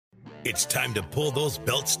It's time to pull those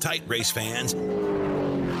belts tight, race fans.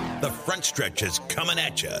 The front stretch is coming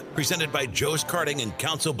at you, presented by Joe's Karting in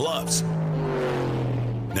Council Bluffs.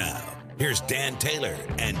 Now, here's Dan Taylor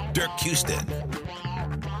and Dirk Houston.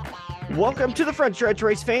 Welcome to the front stretch,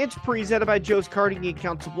 race fans, presented by Joe's Karting in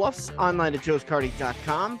Council Bluffs, online at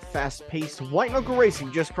joeskarting.com. Fast-paced white knuckle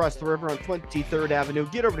racing just across the river on 23rd Avenue.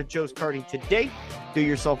 Get over to Joe's Karting today. Do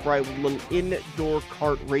yourself right with a little indoor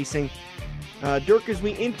kart racing. Dirk, as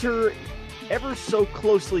we enter ever so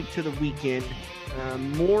closely to the weekend,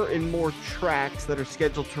 more and more tracks that are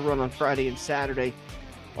scheduled to run on Friday and Saturday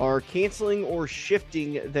are canceling or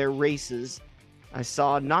shifting their races. I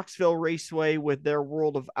saw Knoxville Raceway with their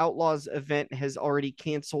World of Outlaws event has already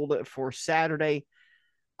canceled for Saturday.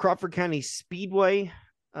 Crawford County Speedway,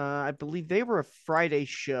 I believe they were a Friday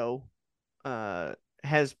show,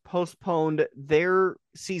 has postponed their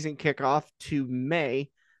season kickoff to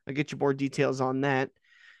May. I'll get you more details on that.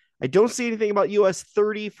 I don't see anything about US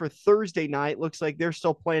 30 for Thursday night. Looks like they're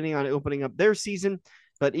still planning on opening up their season,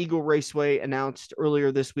 but Eagle Raceway announced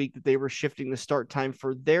earlier this week that they were shifting the start time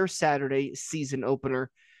for their Saturday season opener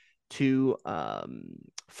to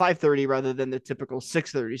 5:30 rather than the typical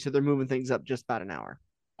 6:30. So they're moving things up just about an hour.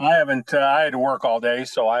 I haven't, I had to work all day,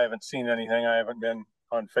 so I haven't seen anything. I haven't been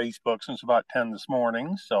on Facebook since about 10 this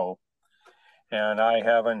morning. So, and I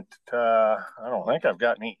haven't, I don't think I've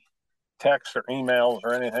got any texts or emails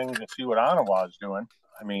or anything to see what Ottawa's doing.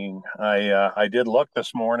 I mean, I did look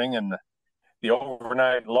this morning, and the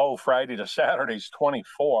overnight low Friday to Saturday is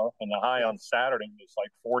 24, and the high on Saturday is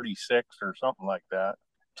like 46 or something like that.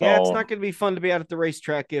 So, yeah, it's not going to be fun to be out at the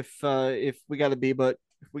racetrack if we got to be, but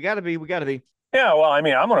if we got to be, we got to be. Yeah, well, I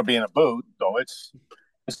mean, I'm going to be in a booth, so it's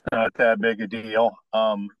not that big a deal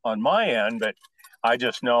on my end, but I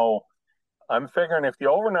just know I'm figuring if the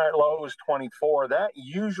overnight low is 24, that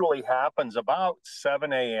usually happens about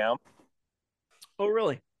 7 a.m. Oh,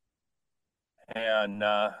 really? And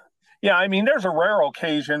yeah, I mean, there's a rare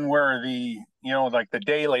occasion where like the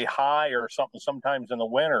daily high or something sometimes in the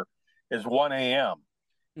winter is 1 a.m.,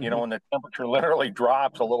 and the temperature literally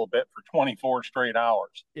drops a little bit for 24 straight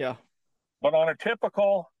hours. Yeah. But on a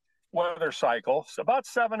typical weather cycle, so about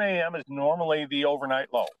 7 a.m. is normally the overnight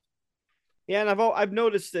low. Yeah, and I've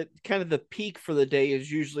noticed that kind of the peak for the day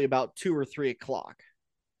is usually about 2 or 3 o'clock.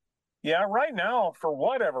 Yeah, right now, for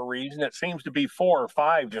whatever reason, it seems to be 4 or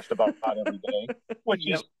 5 just about every day, which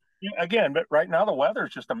is, again, but right now the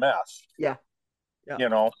weather's just a mess. Yeah.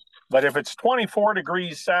 But if it's 24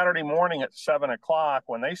 degrees Saturday morning at 7 o'clock,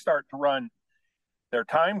 when they start to run their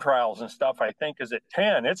time trials and stuff, I think is at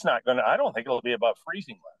 10, I don't think it'll be above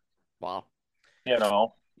freezing weather. Wow.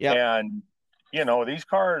 Yeah. And, these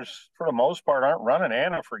cars, for the most part, aren't running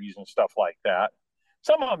antifreeze and stuff like that.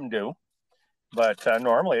 Some of them do, but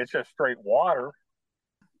normally it's just straight water.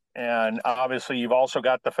 And obviously, you've also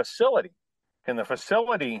got the facility. Can the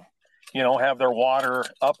facility, have their water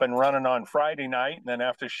up and running on Friday night and then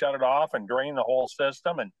have to shut it off and drain the whole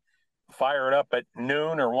system and fire it up at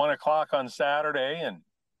noon or 1 o'clock on Saturday, and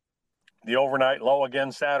the overnight low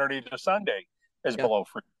again Saturday to Sunday is below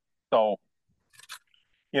freezing. So,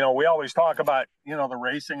 we always talk about, the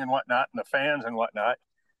racing and whatnot and the fans and whatnot.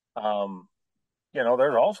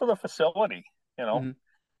 There's also the facility, they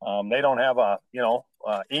don't have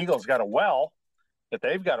Eagle's got a well that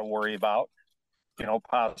they've got to worry about,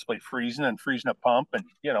 possibly freezing a pump, and,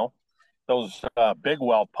 those big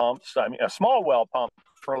well pumps. I mean, a small well pump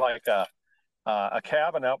for like a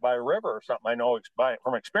cabin out by a river or something, I know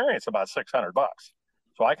from experience about $600.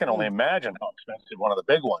 So I can only imagine how expensive one of the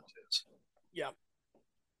big ones is. Yeah.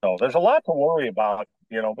 So there's a lot to worry about,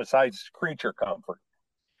 besides creature comfort.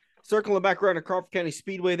 Circling back around to Crawford County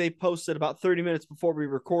Speedway, they posted about 30 minutes before we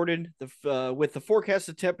recorded, with the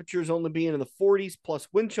forecasted temperatures only being in the 40s plus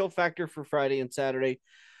wind chill factor for Friday and Saturday.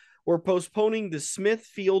 We're postponing the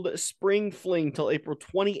Smithfield Spring Fling till April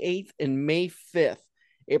 28th and May 5th.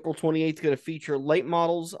 April 28th is going to feature late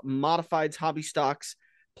models, modifieds, hobby stocks,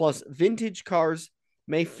 plus vintage cars.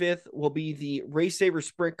 May 5th will be the Race Saver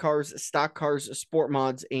Sprint cars, stock cars, sport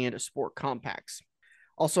mods, and sport compacts.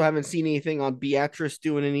 Also haven't seen anything on Beatrice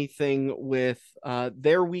doing anything with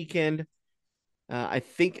their weekend. I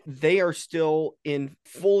think they are still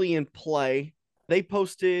fully in play. They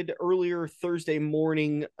posted earlier Wednesday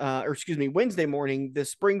morning, the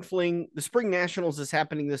Spring Fling, the Spring Nationals is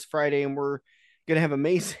happening this Friday, and we're going to have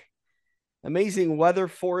amazing weather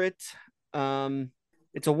for it.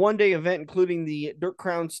 It's a one-day event, including the Dirt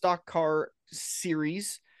Crown Stock Car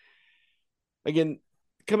Series. Again,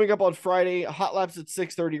 coming up on Friday, hot laps at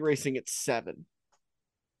 6:30, racing at 7.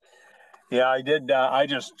 Yeah, I did. I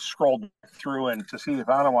just scrolled through and to see if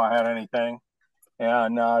Ottawa had anything.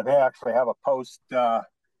 and they actually have a post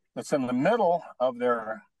that's in the middle of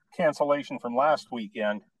their cancellation from last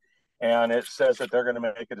weekend, and it says that they're going to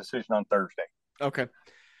make a decision on Thursday. Okay.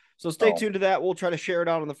 So stay tuned to that. We'll try to share it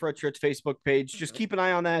out on the Fred Stretch Facebook page. Just keep an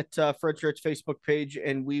eye on that Fred Stretch Facebook page,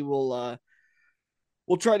 and we'll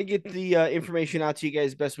try to get the information out to you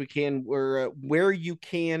guys best we can where you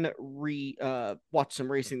can watch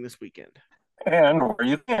some racing this weekend. And where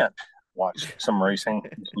you can't watch some racing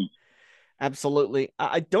this week. Absolutely.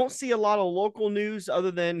 I don't see a lot of local news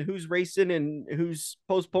other than who's racing and who's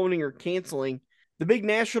postponing or canceling. The big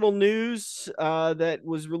national news that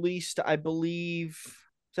was released, I believe,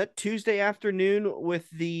 is that Tuesday afternoon with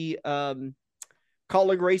the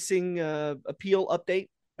Kaulig Racing appeal update?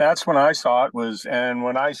 That's when I saw it and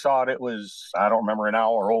when I saw it, it was, I don't remember, an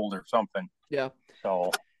hour old or something. Yeah.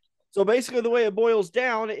 So basically the way it boils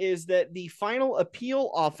down is that the final appeal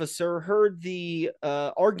officer heard the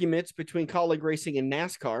arguments between Kaulig Racing and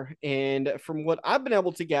NASCAR. And from what I've been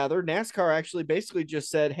able to gather, NASCAR actually basically just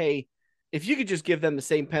said, hey, if you could just give them the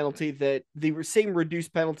same penalty, the same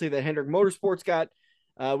reduced penalty that Hendrick Motorsports got,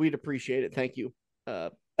 we'd appreciate it. Thank you.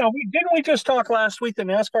 Now, didn't we just talk last week that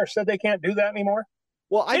NASCAR said they can't do that anymore?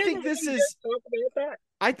 Well, I think this is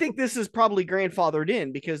probably grandfathered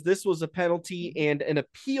in because this was a penalty and an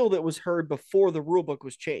appeal that was heard before the rule book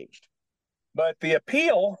was changed. But the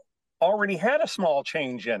appeal already had a small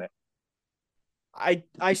change in it. I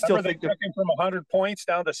still think they took him from 100 points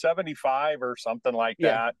down to 75 or something like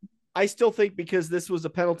that. I still think because this was a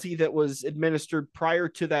penalty that was administered prior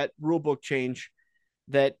to that rule book change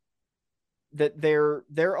that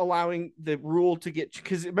they're allowing the rule to get,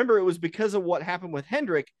 because remember it was because of what happened with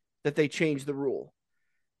Hendrick that they changed the rule.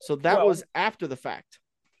 So that was after the fact.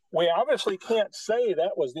 We obviously can't say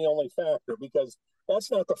that was the only factor because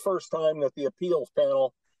that's not the first time that the appeals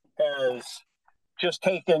panel has just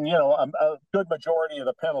taken, a good majority of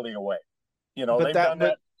the penalty away. They've done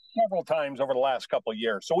that several times over the last couple of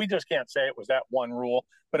years. So we just can't say it was that one rule,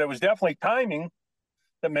 but it was definitely timing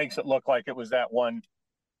that makes it look like it was that one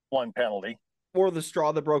penalty. Or the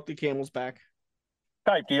straw that broke the camel's back.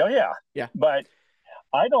 Type deal, yeah. Yeah. But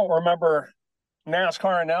I don't remember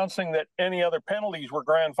NASCAR announcing that any other penalties were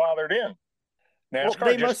grandfathered in.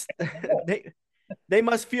 NASCAR they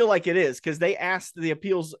must feel like it is because they asked the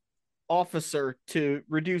appeals officer to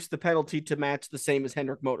reduce the penalty to match the same as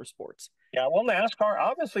Hendrick Motorsports. Yeah, well, NASCAR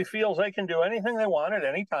obviously feels they can do anything they want at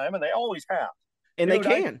any time, and they always have. And they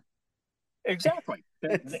can. Exactly.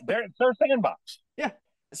 They're sandbox. Yeah.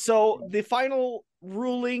 So the final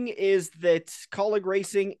ruling is that Kaulig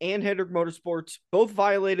Racing and Hendrick Motorsports both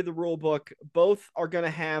violated the rule book. Both are going to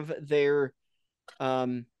have their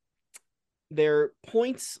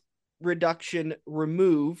points reduction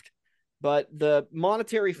removed, but the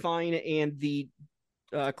monetary fine and the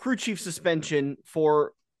crew chief suspension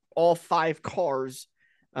for all 5 cars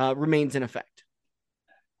remains in effect.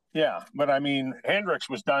 Yeah, but I mean, Hendricks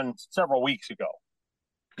was done several weeks ago.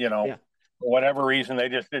 For whatever reason, they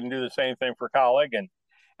just didn't do the same thing for Kaulig,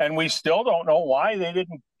 and we still don't know why they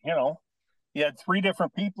didn't. You had 3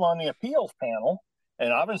 different people on the appeals panel,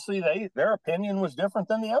 and obviously their opinion was different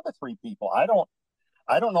than the other 3 people. I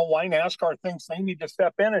don't know why NASCAR thinks they need to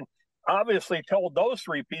step in and obviously told those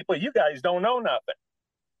 3 people, you guys don't know nothing.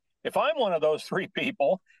 If I'm one of those 3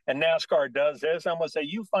 people and NASCAR does this, I'm going to say,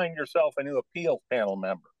 you find yourself a new appeals panel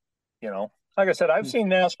member. Like I said, I've seen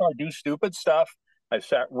NASCAR do stupid stuff. I've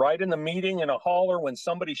sat right in the meeting in a hauler when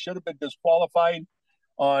somebody should have been disqualified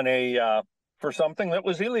on for something that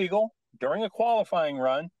was illegal during a qualifying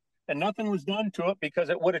run, and nothing was done to it because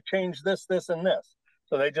it would have changed this, and this.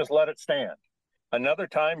 So they just let it stand. Another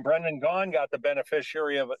time, Brendan Gaughan got the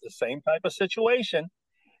beneficiary of the same type of situation.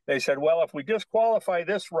 They said, well, if we disqualify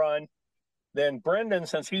this run, then Brendan,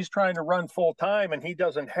 since he's trying to run full time and he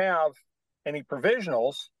doesn't have any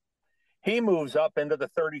provisionals, he moves up into the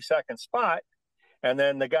 32nd spot. And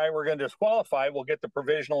then the guy we're going to disqualify will get the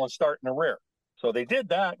provisional and start in the rear. So they did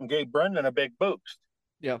that and gave Brendan a big boost.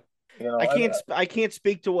 Yeah. I can't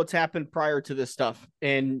speak to what's happened prior to this stuff.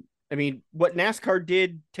 And I mean, what NASCAR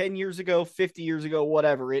did 10 years ago, 50 years ago,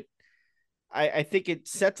 whatever, I think it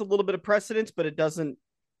sets a little bit of precedence, but it doesn't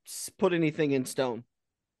put anything in stone.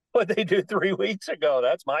 What they did 3 weeks ago,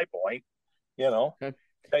 that's my point. Okay.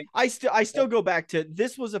 I still go back to,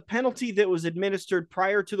 this was a penalty that was administered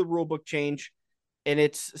prior to the rule book change. And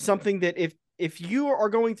it's something that if you are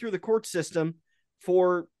going through the court system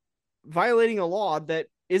for violating a law that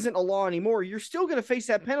isn't a law anymore, you're still going to face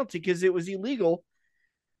that penalty because it was illegal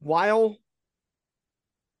when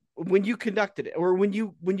you conducted it or when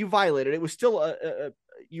you violated it. It was still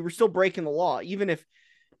you were still breaking the law. Even if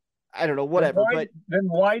I don't know, whatever. Then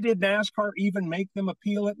why did NASCAR even make them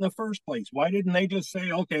appeal it in the first place? Why didn't they just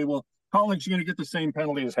say, okay, well, Kaulig's going to get the same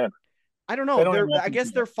penalty as Hendrick? I don't know. I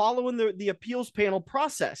guess they're following the appeals panel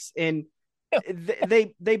process, and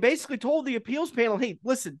they basically told the appeals panel, "Hey,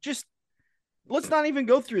 listen, just let's not even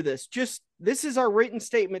go through this. Just this is our written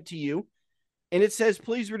statement to you, and it says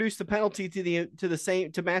please reduce the penalty to the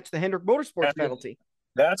same to match the Hendrick Motorsports penalty."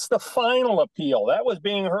 That's the final appeal. That was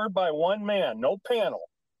being heard by one man, no panel.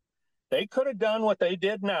 They could have done what they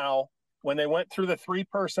did now when they went through the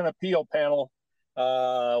 3-person appeal panel.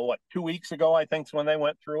 2 weeks ago, I think, is when they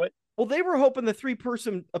went through it. Well, they were hoping the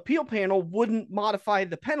 3-person appeal panel wouldn't modify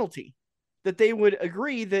the penalty, that they would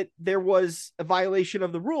agree that there was a violation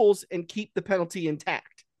of the rules and keep the penalty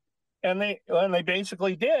intact. And they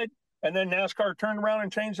basically did. And then NASCAR turned around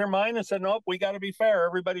and changed their mind and said, nope, we got to be fair.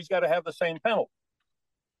 Everybody's got to have the same penalty.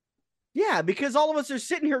 Yeah, because all of us are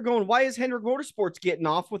sitting here going, why is Hendrick Motorsports getting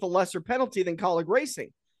off with a lesser penalty than Kaulig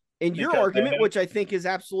Racing? And your argument, which I think is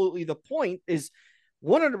absolutely the point, is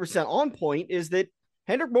 100% on point, is that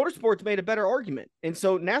Hendrick Motorsports made a better argument. And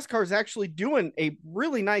so NASCAR is actually doing a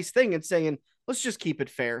really nice thing and saying, let's just keep it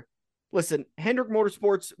fair. Listen, Hendrick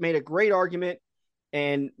Motorsports made a great argument,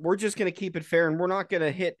 and we're just going to keep it fair, and we're not going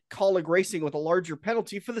to hit Kaulig Racing with a larger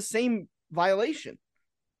penalty for the same violation.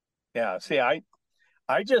 Yeah, see, I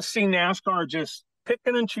just see NASCAR just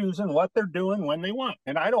picking and choosing what they're doing when they want,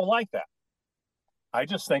 and I don't like that. I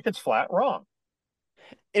just think it's flat wrong.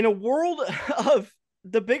 In a world of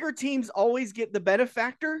the bigger teams always get the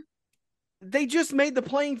benefactor, they just made the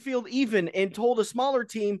playing field even and told a smaller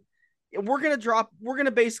team, we're going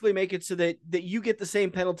to basically make it so that you get the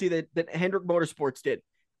same penalty that Hendrick Motorsports did.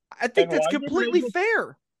 I think that's completely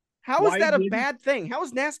fair. How is that a bad thing? How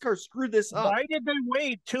has NASCAR screwed this up? Why did they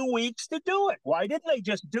wait 2 weeks to do it? Why didn't they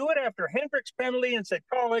just do it after Hendrick's penalty and said,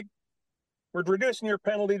 Kaulig, we're reducing your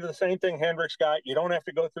penalty to the same thing Hendrick's got. You don't have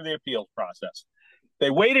to go through the appeals process.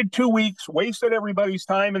 They waited 2 weeks, wasted everybody's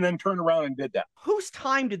time, and then turned around and did that. Whose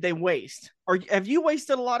time did they waste? Have you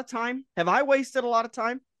wasted a lot of time? Have I wasted a lot of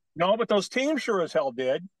time? No, but those teams sure as hell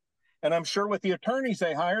did. And I'm sure with the attorneys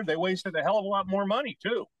they hired, they wasted a hell of a lot more money,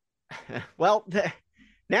 too. Well,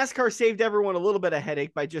 NASCAR saved everyone a little bit of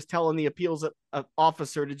headache by just telling the appeals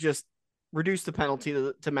officer to just reduce the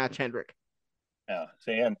penalty to match Hendrick. Yeah,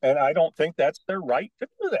 see, and I don't think that's their right to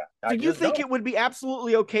do that. Do you think it would be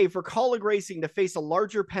absolutely okay for Kaulig Racing to face a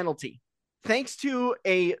larger penalty thanks to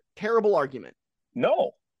a terrible argument?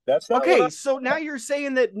 No, that's not okay. So now you're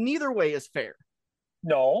saying that neither way is fair.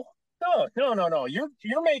 No.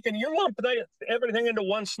 You're lumping everything into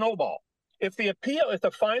one snowball. If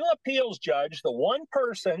the final appeals judge, the one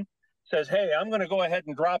person says, hey, I'm going to go ahead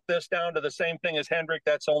and drop this down to the same thing as Hendrick,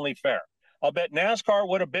 that's only fair. I'll bet NASCAR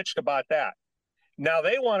would have bitched about that. Now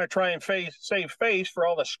they want to try and save face for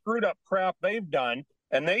all the screwed up crap they've done,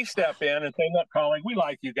 and they step in and say, look, Kaulig, we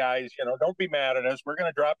like you guys. Don't be mad at us. We're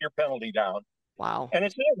going to drop your penalty down. Wow. And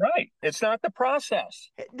it's not right. It's not the process.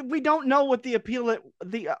 We don't know what the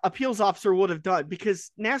appeals officer would have done,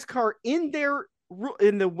 because NASCAR, in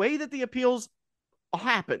the way that the appeals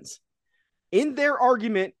happens, in their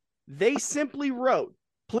argument, they simply wrote,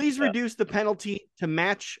 please reduce the penalty to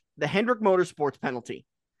match the Hendrick Motorsports penalty.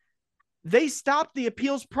 They stopped the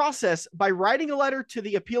appeals process by writing a letter to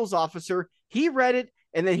the appeals officer. He read it,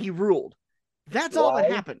 and then he ruled. That's all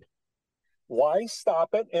that happened. Why stop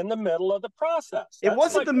it in the middle of the process? It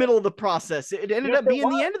wasn't the middle of the process. It ended up being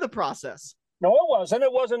the end of the process. No, it wasn't.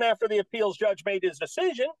 It wasn't after the appeals judge made his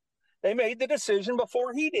decision. They made the decision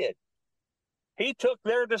before he did. He took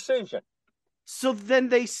their decision. So then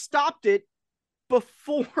they stopped it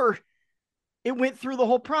before it went through the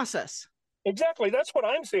whole process. Exactly. That's what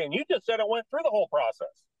I'm saying. You just said it went through the whole process.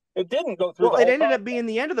 It didn't go through the whole process. Well, it ended up being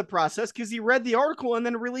the end of the process because he read the article and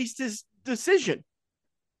then released his decision.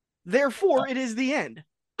 Therefore, it is the end.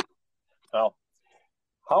 Well,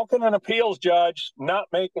 how can an appeals judge not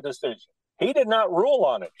make a decision? He did not rule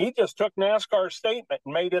on it. He just took NASCAR's statement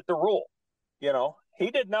and made it the rule. He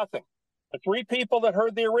did nothing. The 3 people that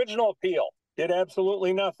heard the original appeal did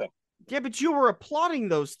absolutely nothing. Yeah, but you were applauding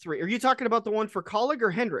those 3. Are you talking about the one for Kaulig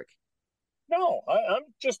or Hendrick? No, I'm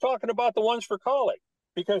just talking about the ones for Kaulig.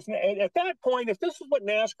 Because at that point, if this is what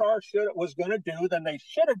NASCAR was going to do, then they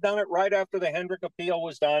should have done it right after the Hendrick appeal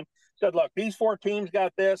was done. Said, look, these 4 teams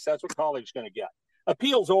got this. That's what Kaulig's going to get.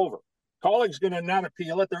 Appeal's over. Kaulig's going to not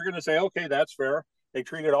appeal it. They're going to say, okay, that's fair. They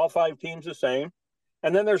treated all 5 teams the same.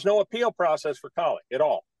 And then there's no appeal process for Kaulig at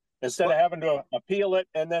all. Instead of having to appeal it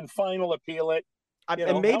and then final appeal it.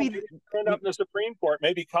 And maybe end up in the Supreme Court.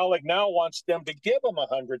 Maybe Kaulig now wants them to give them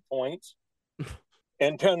 100 points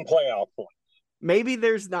and 10 playoff points. maybe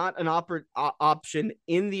there's not an option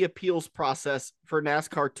in the appeals process for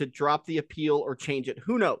NASCAR to drop the appeal or change it.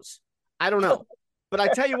 Who knows? I don't know. But I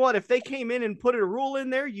tell you what, if they came in and put a rule in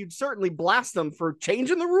there, you'd certainly blast them for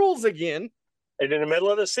changing the rules again. And in the middle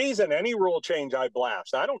of the season, any rule change I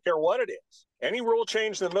blast. I don't care what it is. Any rule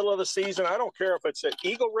change in the middle of the season, I don't care if it's at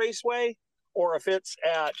Eagle Raceway or if it's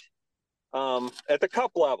at the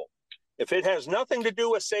Cup level. If it has nothing to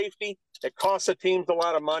do with safety, it costs the teams a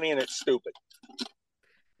lot of money, and it's stupid.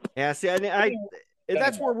 Yeah, see, I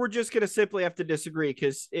that's where we're just going to simply have to disagree,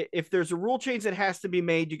 because if there's a rule change that has to be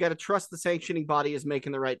made, you got to trust the sanctioning body is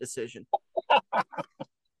making the right decision.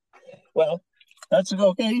 Well, that's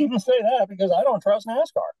okay. You can say that because I don't trust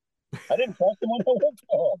NASCAR. I didn't trust them when they went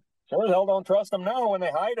ahead. Sure as hell don't trust them now when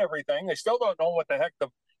they hide everything. They still don't know what the heck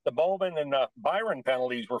the Bowman and Byron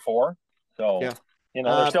penalties were for. So, yeah.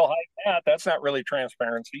 They're still hiding that. That's not really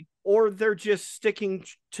transparency. Or they're just sticking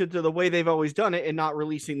to the way they've always done it and not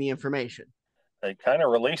releasing the information. They kind of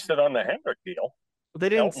released it on the Hendrick deal. They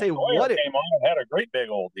didn't Elton say Sawyer what it came on and had a great big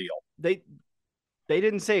old deal. They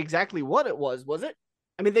didn't say exactly what it was it?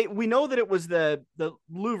 I mean, we know that it was the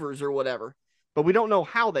louvers or whatever, but we don't know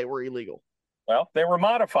how they were illegal. Well, they were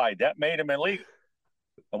modified. That made them illegal.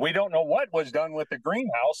 And we don't know what was done with the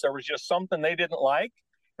greenhouse. There was just something they didn't like.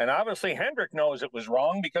 And obviously Hendrick knows it was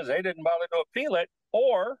wrong because they didn't bother to appeal it,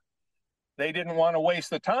 or they didn't want to waste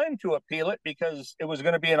the time to appeal it because it was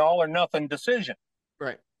going to be an all or nothing decision.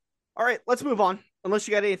 Right. All right, let's move on. Unless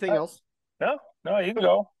you got anything else. No, you can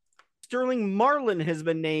go. Sterling Marlin has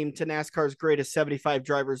been named to NASCAR's greatest 75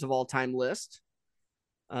 drivers of all time list.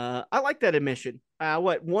 I like that admission.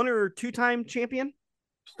 What, 1 or 2 time champion?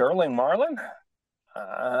 Sterling Marlin?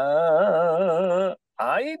 I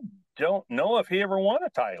don't know if he ever won a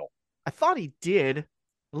title. I thought he did, at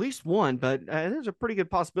least one, but there's a pretty good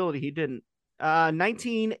possibility he didn't.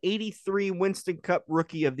 1983 Winston Cup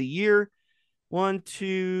Rookie of the Year. 1,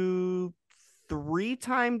 2,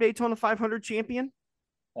 3-time Daytona 500 champion.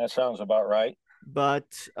 That sounds about right. But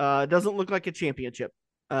doesn't look like a championship.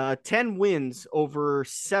 10 wins over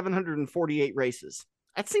 748 races.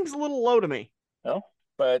 That seems a little low to me. No,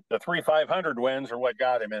 but the 3 500 wins are what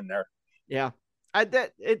got him in there. Yeah.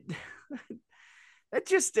 It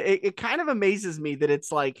kind of amazes me that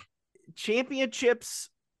it's like championships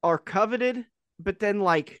are coveted, but then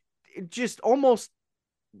like just almost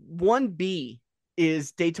 1B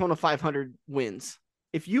is Daytona 500 wins.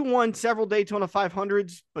 If you won several Daytona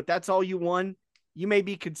 500s, but that's all you won, you may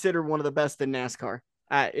be considered one of the best in NASCAR.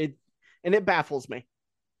 It baffles me.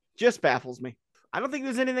 Just baffles me. I don't think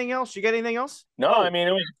there's anything else. You got anything else? No, I mean,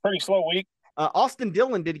 it was a pretty slow week. Austin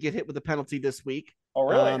Dillon did get hit with a penalty this week. Oh,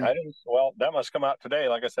 really? I didn't. Well, that must come out today.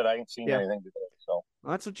 Like I said, I ain't seen anything today. So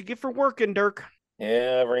that's what you get for working, Dirk.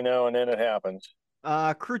 Yeah, every now and then it happens.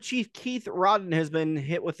 Crew Chief Keith Rodden has been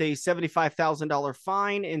hit with a $75,000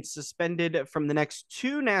 fine and suspended from the next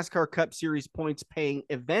 2 NASCAR Cup Series points paying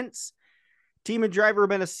events. Team and driver have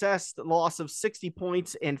been assessed a loss of 60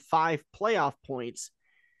 points and 5 playoff points.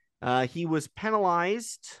 He was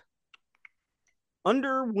penalized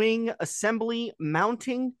underwing assembly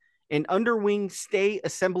mounting and underwing stay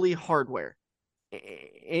assembly hardware.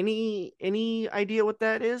 Any idea what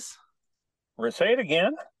that is? Say it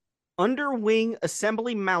again. Underwing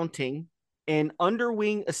assembly mounting and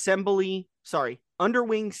underwing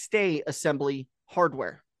stay assembly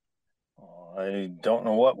hardware. I don't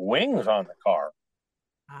know what wing's on the car.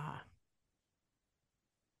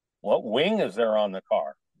 What wing is there on the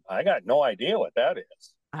car? I got no idea what that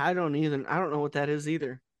is. I don't know what that is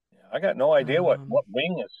either. Yeah, I got no idea what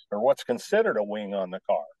wing is or what's considered a wing on the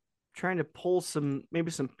car. Trying to pull some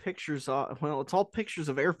pictures. Well, it's all pictures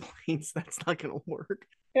of airplanes. That's not going to work.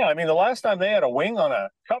 Yeah, I mean, the last time they had a wing on a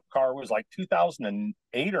Cup car was like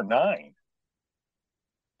 2008 or 9.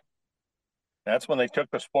 That's when they took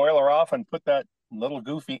the spoiler off and put that little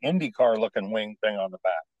goofy IndyCar looking wing thing on the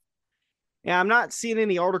back. Yeah, I'm not seeing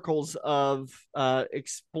any articles of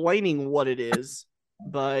explaining what it is,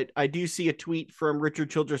 but I do see a tweet from Richard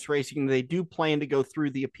Childress Racing. They do plan to go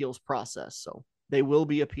through the appeals process, so they will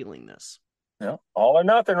be appealing this. Yeah, all or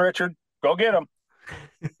nothing, Richard. Go get them.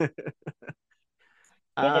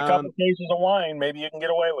 With a couple cases of wine, maybe you can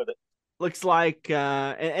get away with it. Looks like,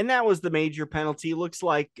 and that was the major penalty. Looks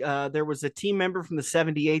like there was a team member from the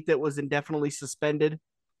 78 that was indefinitely suspended.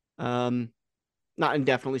 Not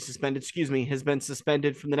indefinitely suspended, has been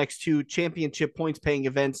suspended from the next 2 championship points paying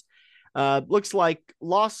events. Looks like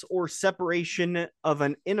loss or separation of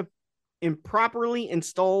an improperly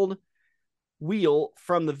installed wheel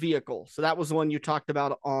from the vehicle. So that was the one you talked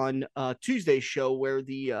about on Tuesday's show where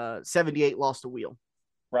the 78 lost a wheel.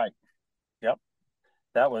 Right. Yep.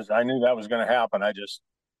 I knew that was going to happen. I just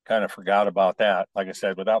kind of forgot about that. Like I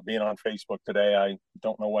said, without being on Facebook today, I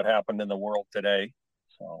don't know what happened in the world today.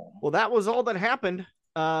 So, well, that was all that happened.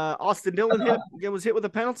 Austin Dillon was hit with a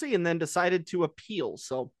penalty and then decided to appeal.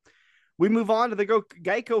 So we move on to the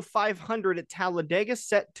Geico 500 at Talladega,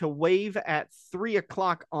 set to wave at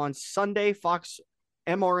 3:00 on Sunday. Fox,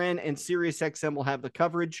 MRN, and SiriusXM will have the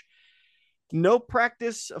coverage. No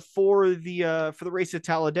practice for the race at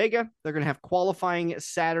Talladega. They're going to have qualifying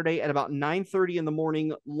Saturday at about 9:30 in the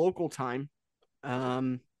morning local time.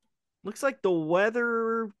 Looks like the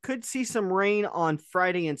weather could see some rain on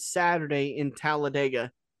Friday and Saturday in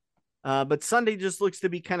Talladega. But Sunday just looks to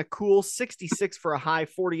be kind of cool. 66 for a high,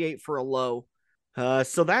 48 for a low.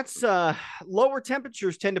 So that's lower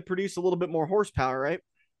temperatures tend to produce a little bit more horsepower, right?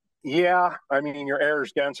 Yeah. I mean, your air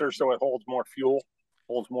is denser, so it holds more fuel,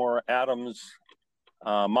 holds more atoms,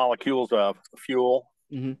 molecules of fuel.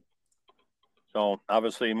 Mm-hmm. So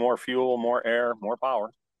obviously more fuel, more air, more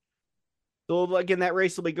power. So again, that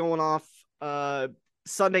race will be going off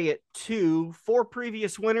Sunday at 2. 4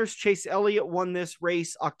 previous winners. Chase Elliott won this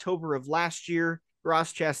race October of last year.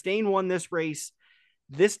 Ross Chastain won this race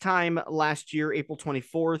this time last year, April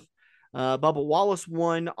 24th. Bubba Wallace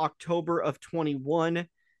won October of 21.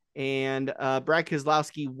 And Brad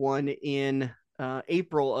Keselowski won in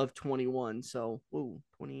April of 21. So,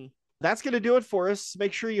 20. That's going to do it for us.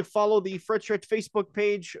 Make sure you follow the Fred Stretch Facebook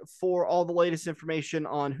page for all the latest information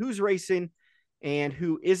on who's racing and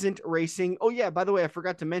who isn't racing. Oh, yeah, by the way, I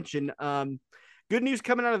forgot to mention, good news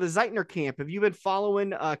coming out of the Zeitner camp. Have you been following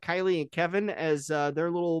Kylie and Kevin as their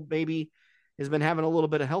little baby has been having a little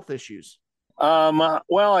bit of health issues?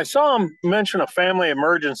 Well, I saw him mention a family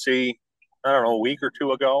emergency, I don't know, a week or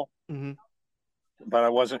two ago, but I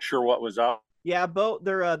wasn't sure what was up. Yeah, Bo,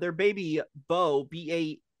 their baby, Bo,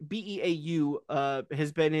 Beau,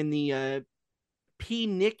 has been in the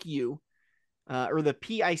PNICU, or the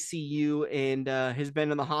PICU, and has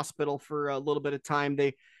been in the hospital for a little bit of time.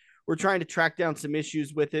 They were trying to track down some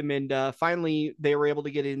issues with him, and finally they were able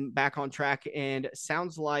to get him back on track. And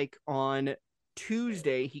sounds like on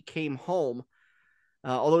Tuesday he came home.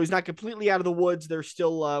 Although he's not completely out of the woods, they're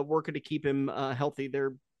still working to keep him healthy.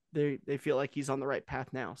 They feel like he's on the right path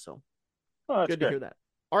now. So good to hear that.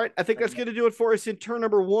 All right, I think that's going to do it for us in turn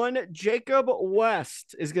number 1. Jacob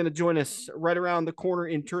West is going to join us right around the corner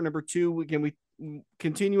in turn number 2. Again, we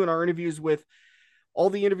continue in our interviews with all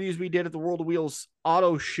the interviews we did at the World of Wheels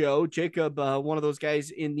Auto Show. Jacob, one of those guys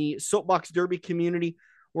in the Soapbox Derby community.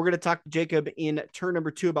 We're going to talk to Jacob in turn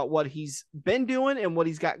number 2 about what he's been doing and what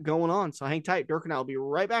he's got going on. So hang tight. Dirk and I will be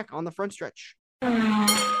right back on the front stretch. Great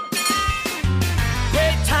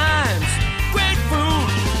times, great food.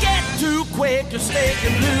 Get to Quaker Steak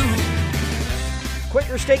and Lube.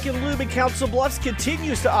 Quaker Steak and Lube in Council Bluffs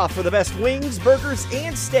continues to offer the best wings, burgers,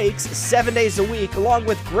 and steaks 7 days a week, along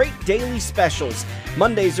with great daily specials.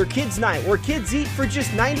 Mondays are Kids Night, where kids eat for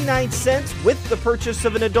just 99 cents with the purchase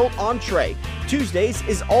of an adult entree. Tuesdays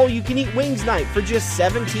is All-You-Can-Eat Wings Night for just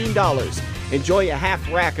 $17. Enjoy a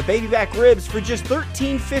half rack of baby back ribs for just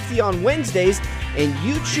 $13.50 on Wednesdays, and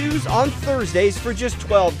you choose on Thursdays for just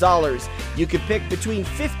 $12. You can pick between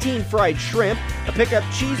 15 fried shrimp, a pickup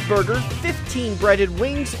cheeseburger, 15 breaded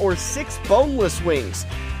wings, or 6 boneless wings.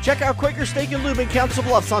 Check out Quaker Steak and Lube in Council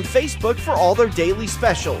Bluffs on Facebook for all their daily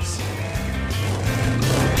specials.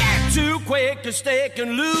 Get to Quaker Steak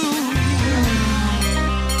and Lube.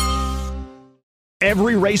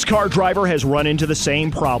 Every race car driver has run into the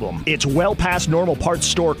same problem. It's well past normal parts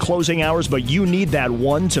store closing hours, but you need that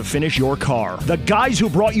one to finish your car. The guys who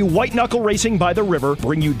brought you White Knuckle Racing by the River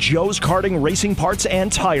bring you Joe's Karting Racing Parts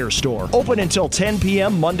and Tire Store. Open until 10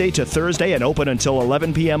 p.m. Monday to Thursday and open until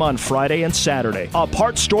 11 p.m. on Friday and Saturday. A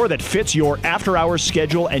parts store that fits your after-hours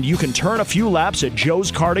schedule, and you can turn a few laps at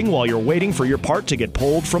Joe's Karting while you're waiting for your part to get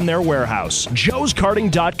pulled from their warehouse.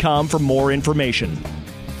 joeskarting.com for more information.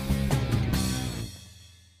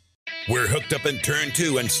 We're hooked up in turn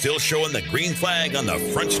 2 and still showing the green flag on the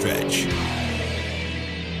front stretch.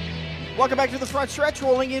 Welcome back to the front stretch,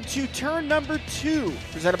 rolling into turn number 2,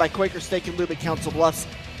 presented by Quaker Steak and Lube at Council Bluffs.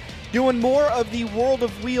 Doing more of the World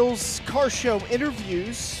of Wheels car show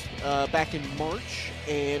interviews back in March,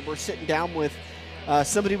 and we're sitting down with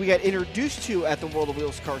somebody we got introduced to at the World of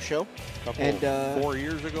Wheels car show. 4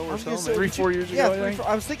 years ago or so? 3-4 years ago.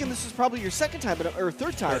 I was thinking this was probably your second time, or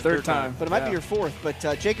third time. Third time. But it might be your fourth. But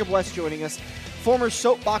Jacob West joining us, former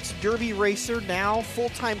Soapbox Derby racer, now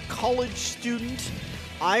full-time college student,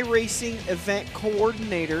 iRacing event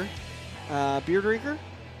coordinator, beer drinker?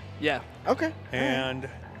 Yeah. Okay. And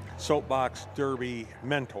Soapbox Derby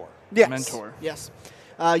mentor. Yes. Mentor. Yes.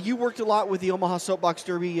 You worked a lot with the Omaha Soapbox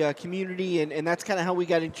Derby community, and that's kind of how we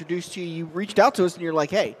got introduced to you. You reached out to us, and you're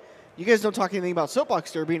like, hey, you guys don't talk anything about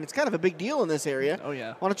Soapbox Derby, and it's kind of a big deal in this area. Oh,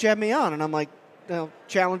 yeah. Why don't you have me on? And I'm like,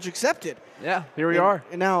 challenge accepted. Yeah, here we are.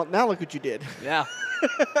 And now look what you did. Yeah,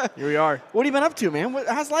 here we are. What have you been up to, man?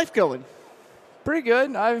 How's life going? Pretty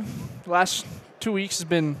good. Last 2 weeks has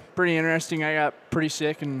been pretty interesting. I got pretty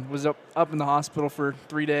sick and was up in the hospital for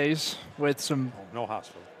 3 days with some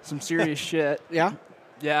serious shit. Yeah?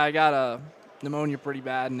 Yeah, I got a pneumonia pretty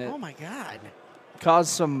bad, and it Oh, my God. caused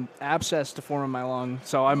some abscess to form in my lung.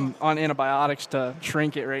 So I'm on antibiotics to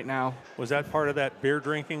shrink it right now. Was that part of that beer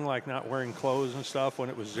drinking, like not wearing clothes and stuff when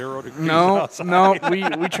it was 0 degrees No, outside? no,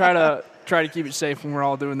 we try to keep it safe when we're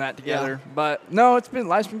all doing that together. Yeah. But no,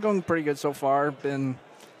 life's been going pretty good so far. Been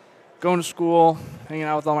going to school, hanging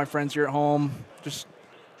out with all my friends here at home, just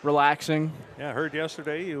relaxing. Yeah, I heard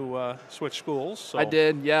yesterday you switched schools. So. I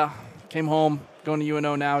did, yeah. Came home, going to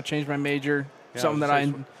UNO now, changed my major. Yeah, something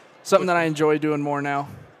that I enjoy doing more now.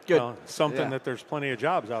 Good. Something Yeah. that there's plenty of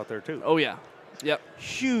jobs out there too. Oh yeah, yep.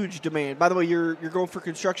 Huge demand. By the way, you're going for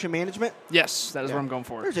construction management? Yes, that is what I'm going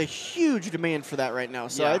for. There's a huge demand for that right now.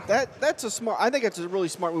 So Yeah. that's I think that's a really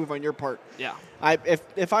smart move on your part. Yeah.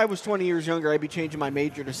 If I was 20 years younger, I'd be changing my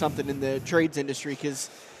major to something in the trades industry because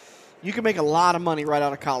you can make a lot of money right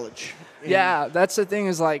out of college. Yeah, that's the thing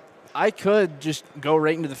is like I could just go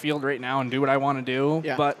right into the field right now and do what I want to do,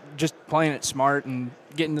 Yeah. but just playing it smart and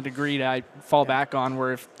getting the degree that I fall back on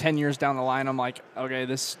where if 10 years down the line I'm like, okay,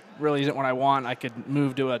 this really isn't what I want, I could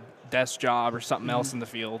move to a desk job or something else in the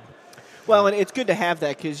field. Well, and it's good to have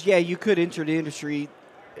that because, yeah, you could enter the industry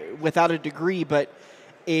without a degree, but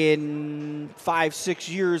in 5-6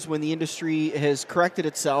 years when the industry has corrected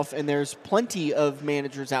itself and there's plenty of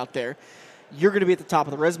managers out there, you're going to be at the top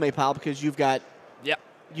of the resume pile because you've got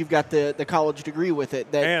the college degree with it.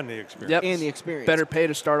 And the experience. Yep. And the experience. Better pay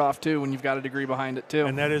to start off, too, when you've got a degree behind it, too.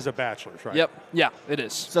 And that is a bachelor's, right? Yep. Yeah, it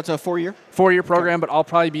is. So that's a 4-year? 4-year program, but I'll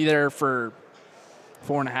probably be there for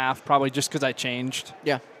 4.5, probably just because I changed.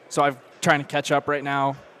 Yeah. So I'm trying to catch up right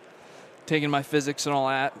now, taking my physics and all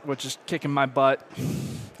that, which is kicking my butt.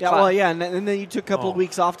 Yeah, well, yeah, and then you took a couple of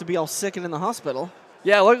weeks off to be all sick and in the hospital.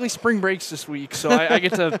 Yeah, luckily spring breaks this week, so I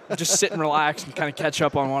get to just sit and relax and kind of catch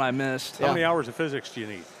up on what I missed. How many hours of physics do you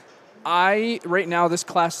need? Right now, this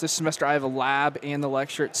semester, I have a lab and the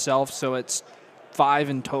lecture itself, so it's 5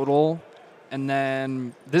 in total. And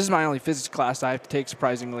then this is my only physics class I have to take,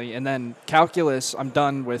 surprisingly. And then calculus, I'm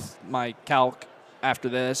done with my calc after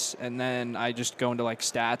this, and then I just go into like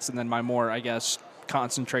stats and then my more, I guess,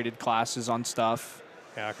 concentrated classes on stuff.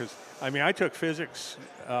 Yeah, because, I took physics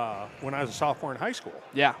when I was a sophomore in high school.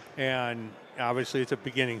 Yeah. And obviously it's a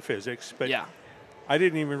beginning physics, but yeah. I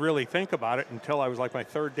didn't even really think about it until I was like my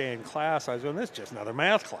third day in class. I was going, this is just another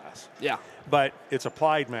math class. Yeah. But it's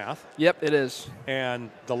applied math. Yep, it is. And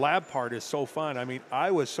the lab part is so fun.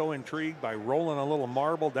 I was so intrigued by rolling a little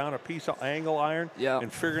marble down a piece of angle iron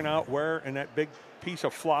and figuring out where in that big piece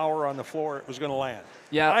of flour on the floor it was going to land.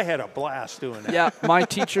 Yeah. I had a blast doing that. Yeah, my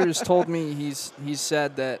teacher has told me, he's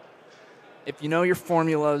said that if you know your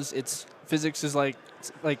formulas, physics is like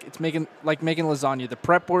making lasagna. The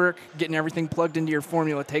prep work, getting everything plugged into your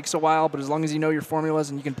formula takes a while, but as long as you know your formulas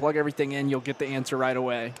and you can plug everything in, you'll get the answer right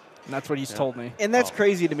away. And that's what he's told me. And that's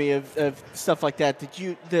crazy to me of stuff like that.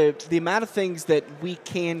 The amount of things that we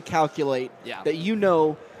can calculate that you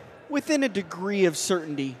know within a degree of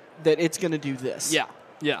certainty that it's going to do this. Yeah,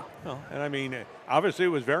 yeah. Well, and obviously it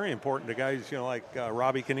was very important to guys, like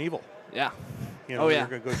Robbie Knievel. Yeah. You're going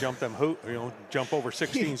to go jump over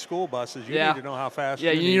 16 school buses. You need to know how fast.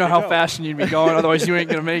 Yeah, you need to know how fast you need to be going. Otherwise, you ain't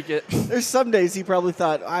going to make it. There's some days he probably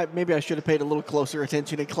thought, maybe I should have paid a little closer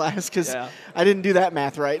attention in class because I didn't do that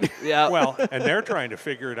math right. Yeah. Well, and they're trying to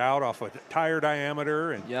figure it out off of tire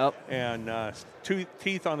diameter and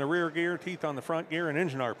teeth on the rear gear, teeth on the front gear, and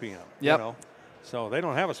engine RPM. Yep. So they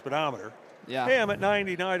don't have a speedometer. Yeah. Hey, I'm at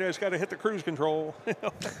 90 now. I just got to hit the cruise control.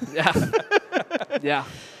 Yeah.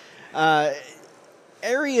 Yeah.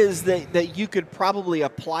 Areas that you could probably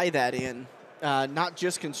apply that in, not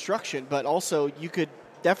just construction, but also you could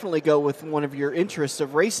definitely go with one of your interests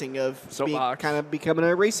of racing, of kind of becoming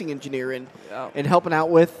a racing engineer and helping out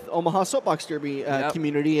with Omaha Soapbox Derby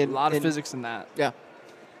community. And a lot of physics in that. Yeah.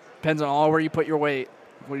 Depends on where you put your weight.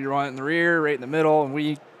 Whether you run it in the rear, right in the middle,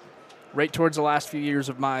 and right towards the last few years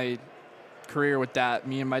of my career with that,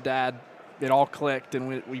 me and my dad, it all clicked,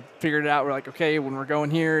 and we figured it out. We're like, okay, when we're going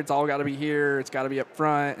here, it's all got to be here. It's got to be up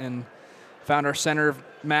front, and found our center of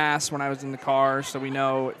mass when I was in the car, so we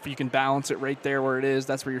know if you can balance it right there where it is,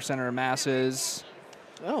 that's where your center of mass is.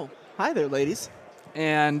 Oh, hi there, ladies.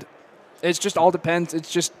 And it's just all depends.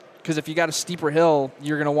 It's just because if you got a steeper hill,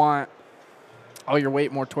 you're going to want all your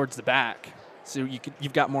weight more towards the back. So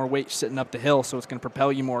you've got more weight sitting up the hill, so it's going to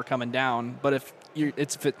propel you more coming down. But if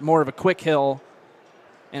it's more of a quick hill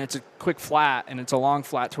and it's a quick flat and it's a long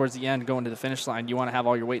flat towards the end going to the finish line, you want to have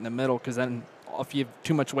all your weight in the middle, because then if you have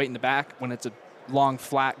too much weight in the back when it's a long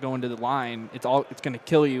flat going to the line, it's going to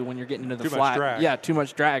kill you when you're getting into the flat. Much drag. Yeah, too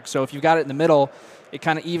much drag. So if you've got it in the middle, it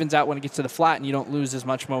kind of evens out when it gets to the flat and you don't lose as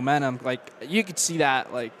much momentum. Like, you could see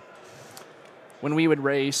that, like, when we would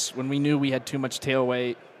race, when we knew we had too much tail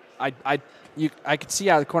weight, I could see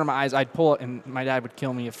out of the corner of my eyes, I'd pull it, and my dad would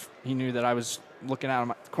kill me if he knew that I was looking out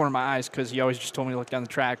of the corner of my eyes, because he always just told me to look down the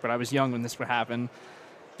track, but I was young when this would happen.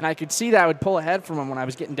 And I could see that I would pull ahead from him when I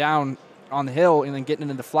was getting down on the hill and then getting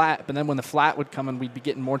into the flat. But then when the flat would come and we'd be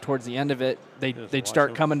getting more towards the end of it, they'd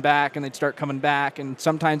start coming back, and they'd start coming back. And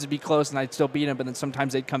sometimes it'd be close and I'd still beat them, but then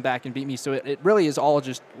sometimes they'd come back and beat me. So it really is all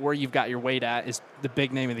just where you've got your weight at is the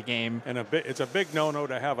big name of the game. And it's a big no-no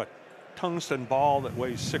to have a tungsten ball that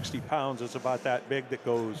weighs 60 pounds. It's about that big that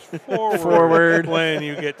goes forward when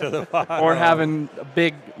you get to the bottom. Or having a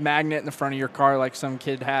big magnet in the front of your car like some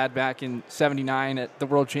kid had back in '79 at the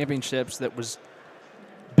World Championships that was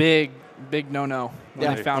big no-no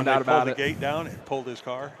when they found out about it. When they pulled the gate down, it pulled his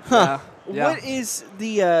car. Huh. Yeah. What is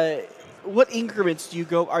the what increments do you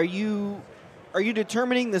go? Are you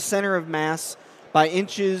determining the center of mass by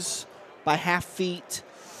inches, by half feet?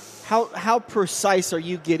 How precise are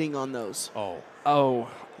you getting on those? I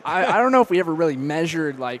don't know if we ever really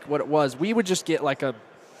measured like what it was. We would just get like a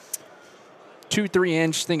 2-3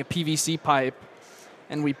 inch thing of PVC pipe,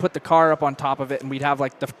 and we'd put the car up on top of it, and we'd have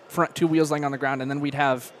like the front two wheels laying on the ground, and then we'd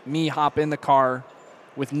have me hop in the car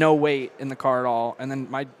with no weight in the car at all. And then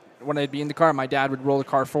when I'd be in the car, my dad would roll the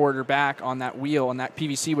car forward or back on that wheel, and that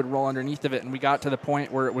PVC would roll underneath of it. And we got to the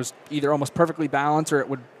point where it was either almost perfectly balanced, or it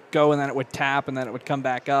would go and then it would tap and then it would come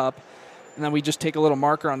back up. And then we'd just take a little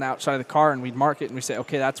marker on the outside of the car and we'd mark it, and we say,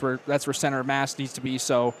 okay, that's where center of mass needs to be.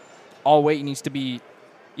 So all weight needs to be,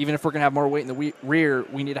 even if we're going to have more weight in the rear,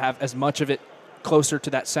 we need to have as much of it closer to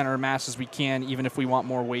that center of mass as we can, even if we want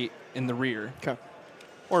more weight in the rear. Okay.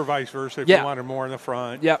 Or vice versa if you wanted more in the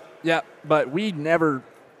front. Yep. But we never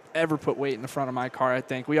ever put weight in the front of my car, I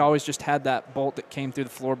think. We always just had that bolt that came through the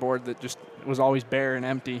floorboard that just was always bare and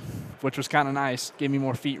empty, which was kind of nice. Gave me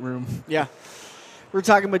more feet room. Yeah. We're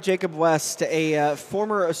talking with Jacob West, a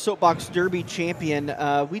former Soapbox Derby champion.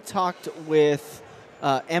 We talked with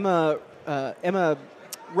Emma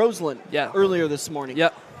Roseland earlier this morning.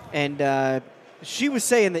 Yep. And she was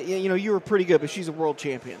saying that you were pretty good, but she's a world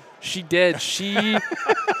champion. She did.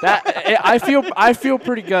 I feel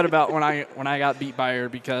pretty good about when I got beat by her,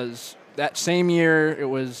 because that same year it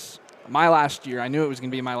was my last year. I knew it was going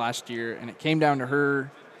to be my last year, and it came down to her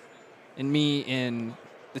and me in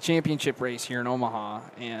the championship race here in Omaha,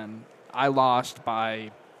 and I lost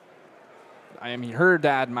by. I mean, her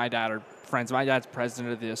dad and my dad are friends. My dad's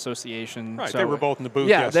president of the association. Right, so, they were both in the booth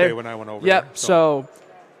yesterday when I went over. Yep. There, so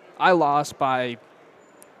I lost by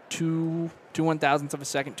 2 1/1000ths of a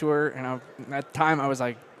second to her, and at the time I was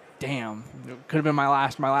like, damn, it could have been my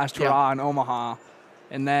last hurrah in Omaha.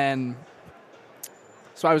 And then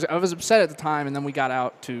so I was upset at the time, and then we got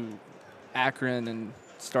out to Akron and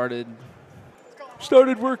started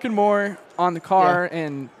working more on the car,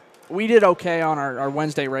 and we did okay on our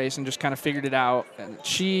Wednesday race and just kind of figured it out. And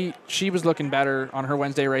she was looking better on her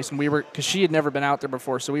Wednesday race, and because she had never been out there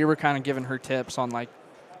before, so we were kind of giving her tips on like,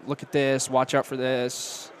 look at this, watch out for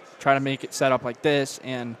this, try to make it set up like this.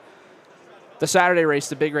 And the Saturday race,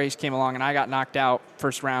 the big race, came along, and I got knocked out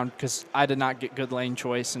first round because I did not get good lane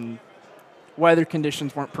choice, and weather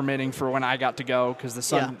conditions weren't permitting for when I got to go, because the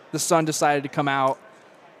sun decided to come out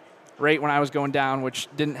right when I was going down, which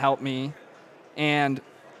didn't help me. And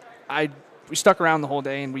we stuck around the whole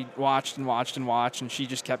day, and we watched, and she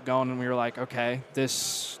just kept going, and we were like, okay,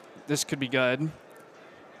 this could be good.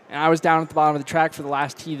 And I was down at the bottom of the track for the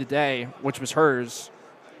last heat of the day, which was hers,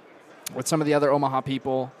 with some of the other Omaha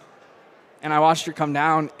people. And I watched her come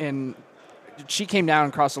down, and she came down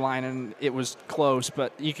and crossed the line, and it was close,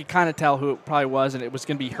 but you could kind of tell who it probably was, and it was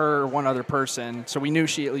going to be her or one other person. So we knew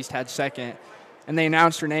she at least had second. And they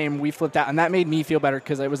announced her name. We flipped out, and that made me feel better,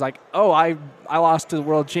 because it was like, oh, I lost to the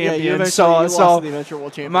world champion. Yeah, you lost to the eventual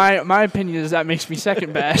world champion. My opinion is that makes me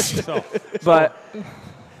second best.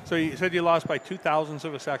 So you said you lost by 2/1000ths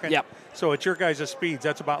of a second? Yep. So at your guys' speeds,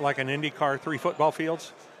 that's about like an IndyCar 3 football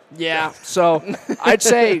fields? Yeah. So I'd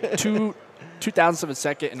say 2/1000ths of a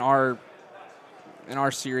second in our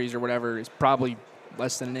series or whatever is probably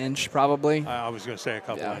less than an inch, probably. I was going to say a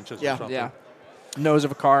couple inches or something. Yeah. nose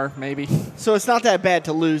of a car, maybe. So it's not that bad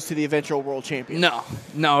to lose to the eventual world champion.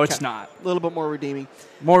 No, it's not. A little bit more redeeming.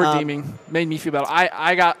 More redeeming. Made me feel better.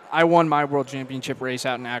 I won my world championship race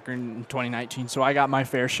out in Akron in 2019, so I got my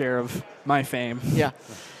fair share of my fame. Yeah.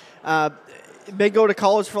 Been going to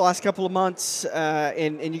college for the last couple of months,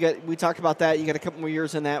 and we talked about that. You got a couple more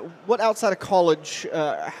years in that. What outside of college?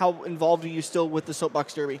 How involved are you still with the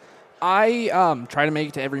Soapbox Derby? I try to make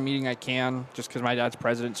it to every meeting I can, just because my dad's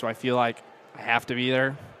president, so I feel like I have to be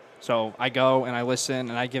there. So I go and I listen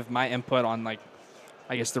and I give my input on, like,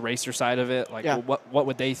 I guess the racer side of it. Like, well, what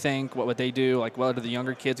would they think? What would they do? Like, what are the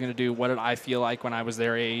younger kids going to do? What did I feel like when I was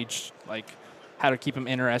their age? Like, how to keep them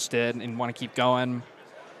interested and want to keep going.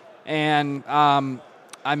 And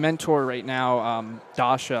I mentor right now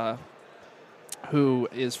Dasha, who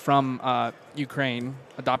is from Ukraine,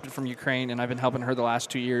 adopted from Ukraine, and I've been helping her the last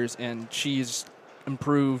 2 years, and she's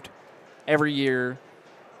improved every year.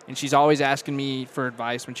 And she's always asking me for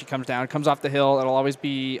advice when she comes down. Comes off the hill, it'll always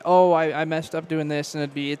be, I messed up doing this, and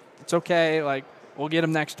it'd be, it's okay, like, we'll get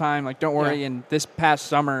them next time, like, don't worry. And this past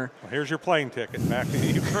summer... Well, here's your plane ticket back to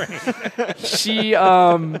Ukraine. She's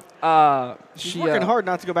working hard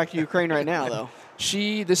not to go back to Ukraine right now, though.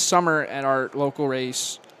 She, this summer at our local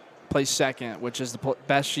race, placed second, which is the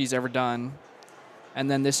best she's ever done.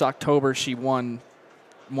 And then this October, she won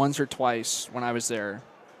once or twice when I was there,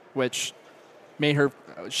 which made her...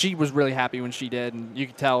 She was really happy when she did, and you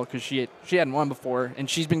could tell because she hadn't won before, and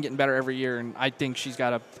she's been getting better every year, and I think she's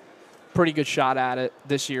got a pretty good shot at it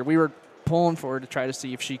this year. We were pulling for her to try to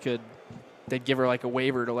see if they'd give her like a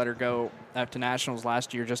waiver to let her go up to nationals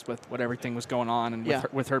last year, just with what everything was going on and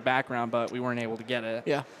with her background, but we weren't able to get it.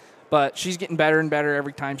 Yeah. But she's getting better and better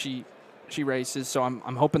every time she races, so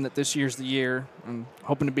I'm hoping that this year's the year. I'm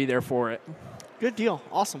hoping to be there for it. Good deal.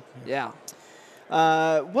 Awesome. Yeah.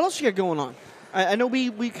 What else you got going on? I know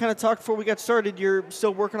we kind of talked before we got started. You're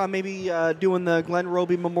still working on maybe doing the Glenn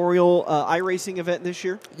Roby Memorial iRacing event this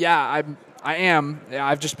year? Yeah, I am. Yeah,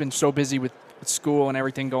 I've just been so busy with school and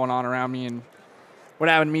everything going on around me and what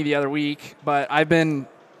happened to me the other week. But I've been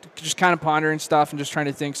just kind of pondering stuff and just trying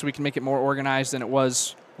to think so we can make it more organized than it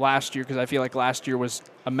was last year, because I feel like last year was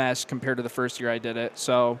a mess compared to the first year I did it.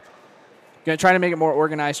 So going to try to make it more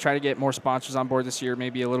organized, try to get more sponsors on board this year,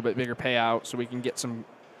 maybe a little bit bigger payout so we can get some,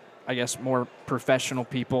 I guess, more professional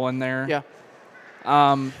people in there. Yeah.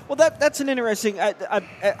 Well, that's an interesting.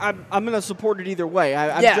 I'm going to support it either way.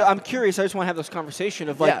 I'm curious. I just want to have this conversation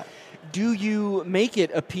of like, do you make it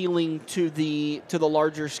appealing to the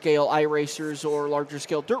larger scale iRacers or larger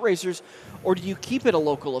scale dirt racers, or do you keep it a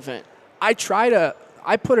local event?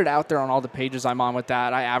 I put it out there on all the pages I'm on with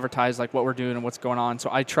that. I advertise like what we're doing and what's going on. So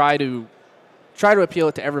I try to appeal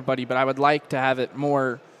it to everybody, but I would like to have it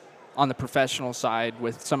more on the professional side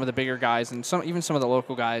with some of the bigger guys and even some of the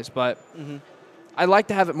local guys. But I'd like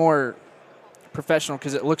to have it more professional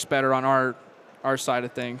because it looks better on our side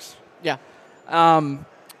of things. Yeah.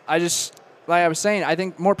 I just, like I was saying, I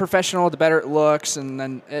think more professional, the better it looks. And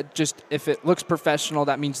then if it looks professional,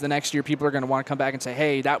 that means the next year people are going to want to come back and say,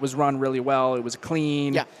 hey, that was run really well. It was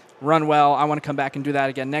clean. Yeah. Run well. I want to come back and do that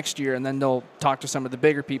again next year. And then they'll talk to some of the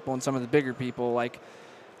bigger people, and some of the bigger people, like,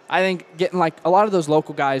 I think getting like a lot of those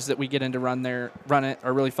local guys that we get in to run it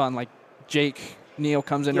are really fun. Like Jake Neal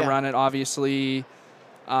comes in to run it, obviously.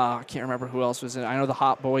 I can't remember who else was in it. I know the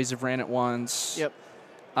Hot Boys have ran it once. Yep.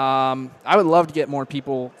 I would love to get more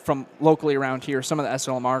people from locally around here. Some of the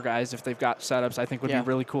SLMR guys, if they've got setups, I think would be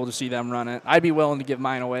really cool to see them run it. I'd be willing to give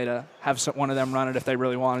mine away to have one of them run it if they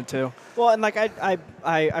really wanted to. Well, and like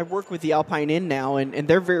I work with the Alpine Inn now, and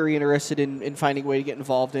they're very interested in finding a way to get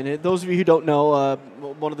involved in it. Those of you who don't know,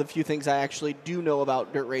 one of the few things I actually do know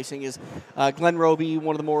about dirt racing is Glenn Roby,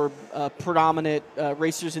 one of the more predominant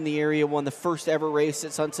racers in the area, won the first ever race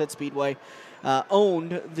at Sunset Speedway.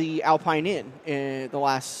 Owned the Alpine Inn in the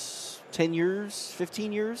last 10 years,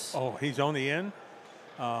 15 years. Oh, he's owned the inn?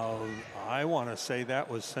 I want to say that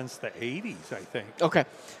was since the 80s, I think. Okay.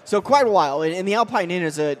 So quite a while. And the Alpine Inn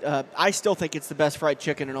is I still think it's the best fried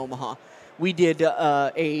chicken in Omaha. We did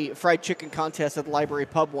a fried chicken contest at the Library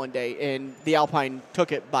Pub one day, and the Alpine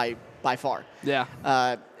took it by far.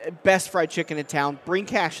 Yeah. Best fried chicken in town. Bring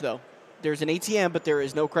cash, though. There's an ATM, but there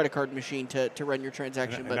is no credit card machine to run your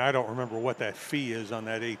transaction. And I don't remember what that fee is on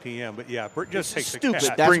that ATM, but yeah, just take stupid. the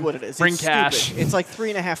cash. That's what it is. Bring it's cash. Stupid. It's like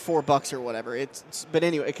 $3.5, $4 or whatever. But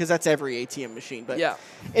anyway, because that's every ATM machine. But yeah.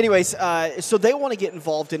 Anyways, so they want to get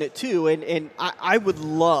involved in it too, and I would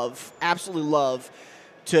absolutely love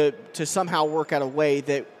to somehow work out a way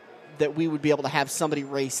that we would be able to have somebody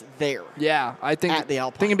race there. Yeah, I think at the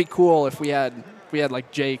Alpine. I think it'd be cool if we had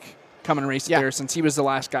like Jake come and race it there since he was the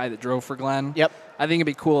last guy that drove for Glenn. Yep. I think it'd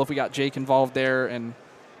be cool if we got Jake involved there, and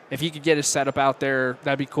if he could get his setup out there,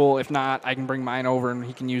 that'd be cool. If not, I can bring mine over and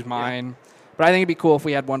he can use mine. Yeah. But I think it'd be cool if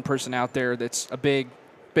we had one person out there that's a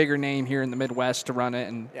bigger name here in the Midwest to run it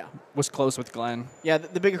and was close with Glenn. Yeah,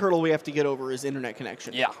 the big hurdle we have to get over is internet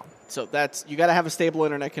connection. Yeah. So you got to have a stable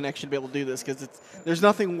internet connection to be able to do this because there's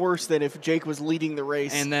nothing worse than if Jake was leading the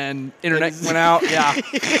race and then internet went out. Yeah,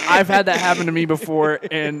 I've had that happen to me before,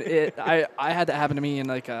 and I had that happen to me in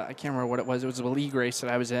I can't remember what it was. It was a league race that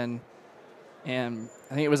I was in, and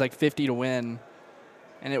I think it was 50 to win,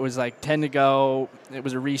 and it was 10 to go. It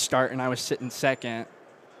was a restart, and I was sitting second,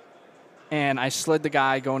 and I slid the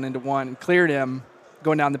guy going into 1 and cleared him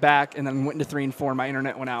going down the back, and then went into 3 and 4, and my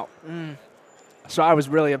internet went out. So I was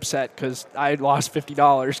really upset because I had lost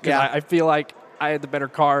 $50 because I feel like I had the better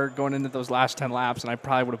car going into those last 10 laps, and I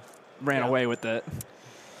probably would have ran away with it.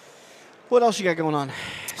 What else you got going on?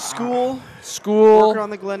 School. Working on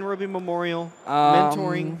the Glenn Ruby Memorial.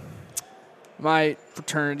 Mentoring. My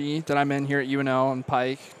fraternity that I'm in here at UNO and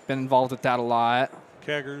Pike. Been involved with that a lot.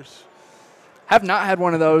 Keggers. Have not had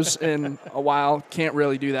one of those in a while. Can't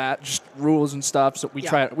really do that. Just rules and stuff. So we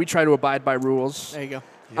try to abide by rules. There you go.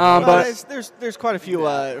 But there's quite a few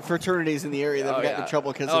fraternities in the area that have gotten in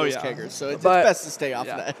trouble because of those keggers. So it's best to stay off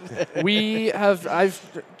of that.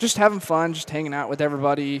 I've just having fun, just hanging out with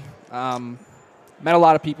everybody. Met a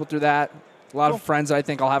lot of people through that. A lot of friends that I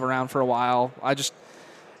think I'll have around for a while.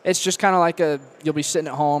 It's just kind of you'll be sitting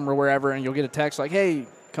at home or wherever, and you'll get a text like, "Hey,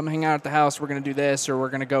 come hang out at the house. We're going to do this, or we're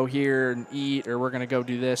going to go here and eat, or we're going to go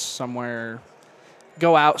do this somewhere."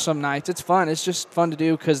 Go out some nights. It's fun. It's just fun to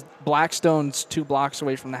do because Blackstone's 2 blocks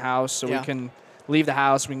away from the house, so we can leave the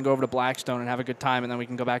house, we can go over to Blackstone and have a good time, and then we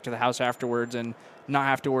can go back to the house afterwards and not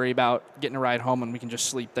have to worry about getting a ride home, and we can just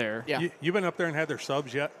sleep there. Yeah. You been up there and had their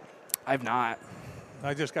subs yet? I've not.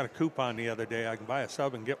 I just got a coupon the other day. I can buy a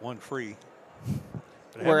sub and get one free.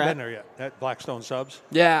 But I Where haven't been there yet. At Blackstone Subs.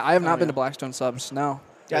 Yeah, I have not been to Blackstone Subs, no.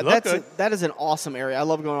 Yeah, that is an awesome area. I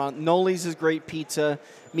love going on. Noli's is great pizza.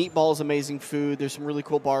 Meatballs, amazing food. There's some really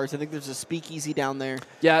cool bars. I think there's a speakeasy down there.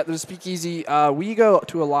 Yeah, there's a speakeasy. We go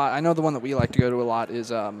to a lot. I know the one that we like to go to a lot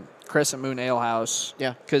is Crescent Moon Ale House.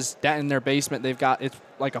 Yeah. Because that in their basement, it's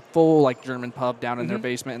like a full German pub down in their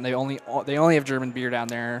basement, and they only have German beer down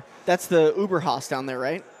there. That's the Uberhaus down there,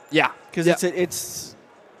 right? Yeah. Because it's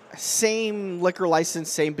same liquor license,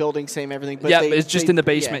 same building, same everything. But it's just in the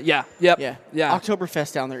basement. Yeah. Yep. Yeah. Yeah.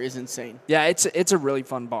 Oktoberfest down there is insane. Yeah, it's a really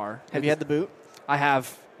fun bar. Have you had the boot? I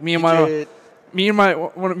have. Me and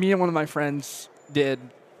one of my friends did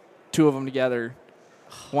 2 of them together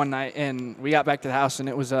one night, and we got back to the house, and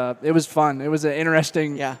it was fun. It was an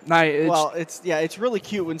interesting night. It's really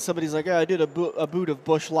cute when somebody's like, "Oh, I did a boot of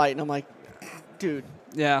Busch Light," and I'm like, "Dude,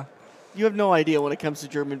 yeah, you have no idea when it comes to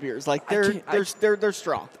German beers. Like they're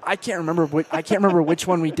strong." I can't remember which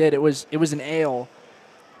one we did. It was an ale,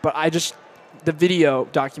 but the video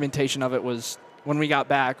documentation of it was when we got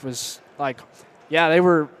back was like. Yeah, they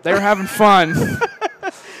were having fun.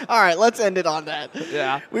 All right, let's end it on that.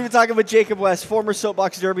 Yeah. We've been talking with Jacob West, former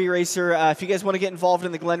Soapbox Derby racer. If you guys want to get involved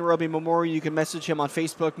in the Glenn Roby Memorial, you can message him on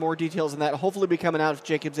Facebook. More details on that hopefully be coming out if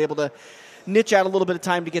Jacob's able to niche out a little bit of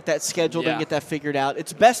time to get that scheduled and get that figured out.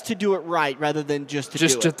 It's best to do it right rather than just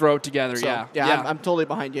to throw it together. So, yeah. I'm totally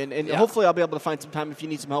behind you, and hopefully I'll be able to find some time if you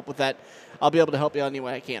need some help with that. I'll be able to help you out any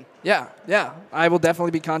way I can. Yeah. I will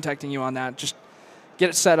definitely be contacting you on that. Just get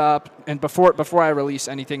it set up, and before I release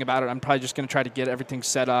anything about it, I'm probably just going to try to get everything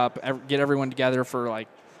set up, get everyone together for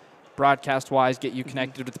broadcast-wise, get you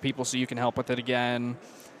connected with the people so you can help with it again.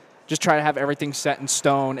 Just try to have everything set in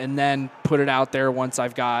stone, and then put it out there once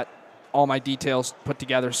I've got all my details put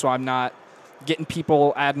together, so I'm not getting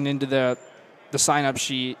people adding into the sign-up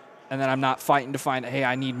sheet, and then I'm not fighting to find, hey,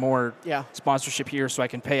 I need more sponsorship here so I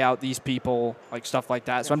can pay out these people, stuff like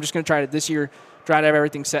that. So I'm just going to try to this year to have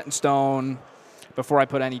everything set in stone before I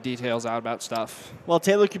put any details out about stuff. Well,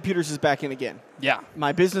 Taylor Computers is back in again. Yeah.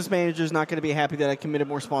 My business manager is not going to be happy that I committed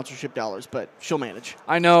more sponsorship dollars, but she'll manage.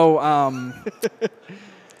 I know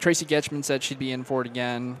Tracy Getchman said she'd be in for it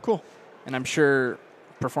again. Cool. And I'm sure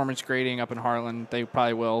Performance Grading up in Harlan, they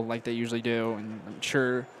probably will, like they usually do. And I'm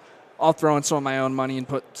sure I'll throw in some of my own money and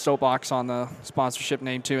put Soapbox on the sponsorship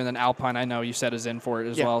name too. And then Alpine, I know you said, is in for it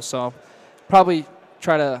as well. So probably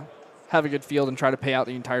try to have a good field and try to pay out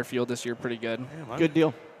the entire field this year pretty good. Damn, good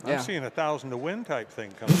deal. I'm seeing 1,000 to win type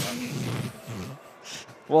thing coming up.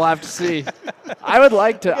 We'll have to see. I would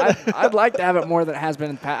like to. I'd like to have it more than it has been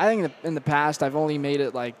in the past. I think in the past I've only made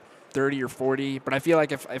it 30 or 40, but I feel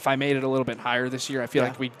like if I made it a little bit higher this year, I feel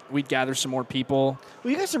like we'd gather some more people.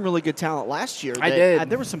 Well, you got some really good talent last year. I did.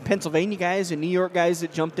 There were some Pennsylvania guys and New York guys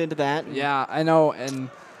that jumped into that. Yeah, I know, and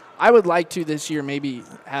I would like to this year maybe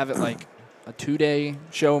have it like a 2-day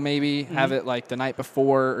show, maybe have it like the night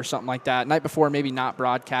before or something like that. Night before, maybe not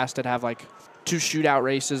broadcast it, have like 2 shootout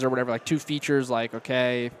races or whatever, like 2 features, like,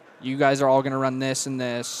 okay, you guys are all going to run this and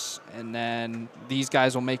this, and then these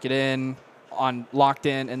guys will make it in on locked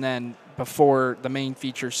in, and then before the main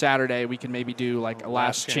feature Saturday, we can maybe do like a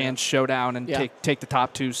last chance showdown and take the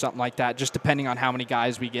top 2, something like that, just depending on how many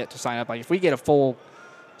guys we get to sign up. Like if we get a full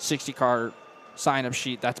 60-car sign-up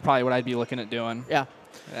sheet, that's probably what I'd be looking at doing. Yeah.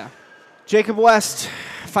 Yeah. Jacob West,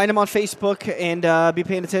 find him on Facebook and be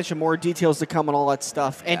paying attention. More details to come and all that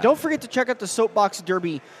stuff. And don't forget to check out the Soapbox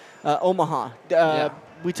Derby Omaha.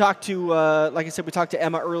 We talked to, like I said, we talked to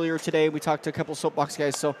Emma earlier today. We talked to a couple of Soapbox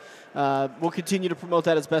guys, so we'll continue to promote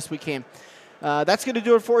that as best we can. That's going to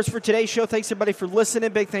do it for us for today's show. Thanks, everybody, for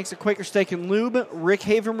listening. Big thanks to Quaker Steak and Lube, Rick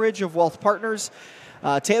Havenridge of Wealth Partners,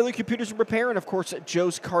 Taylor Computers and Repair, and, of course,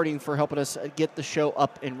 Joe's Karting for helping us get the show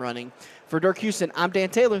up and running. For Dirk Houston, I'm Dan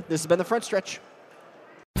Taylor. This has been The Front Stretch.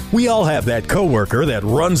 We all have that coworker that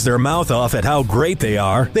runs their mouth off at how great they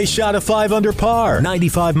are. They shot a 5 under par,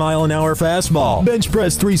 95-mile-an-hour fastball, bench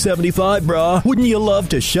press 375, brah. Wouldn't you love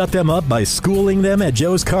to shut them up by schooling them at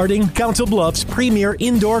Joe's Karting? Council Bluffs' premier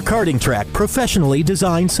indoor karting track, professionally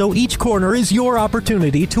designed so each corner is your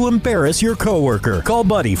opportunity to embarrass your coworker. Call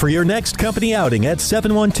Buddy for your next company outing at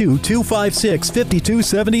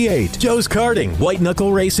 712-256-5278. Joe's Karting, white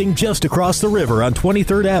knuckle racing just across the river on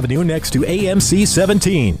 23rd Avenue next to AMC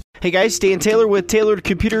 17. Hey guys, Dan Taylor with Tailored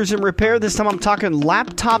Computers and Repair. This time I'm talking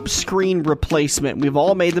laptop screen replacement. We've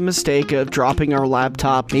all made the mistake of dropping our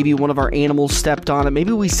laptop. Maybe one of our animals stepped on it.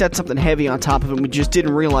 Maybe we set something heavy on top of it and we just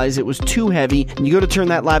didn't realize it was too heavy. And you go to turn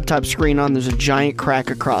that laptop screen on, there's a giant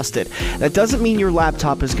crack across it. That doesn't mean your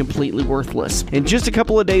laptop is completely worthless. In just a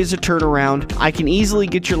couple of days of turnaround, I can easily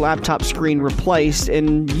get your laptop screen replaced,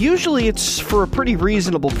 and usually it's for a pretty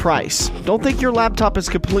reasonable price. Don't think your laptop is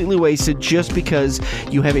completely wasted just because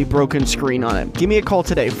you have a broken screen on it. Give me a call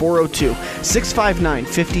today,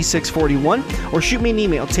 402-659-5641, or shoot me an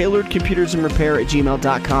email,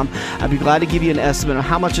 tailoredcomputersandrepair@gmail.com. I'd be glad to give you an estimate of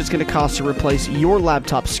how much it's going to cost to replace your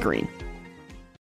laptop screen.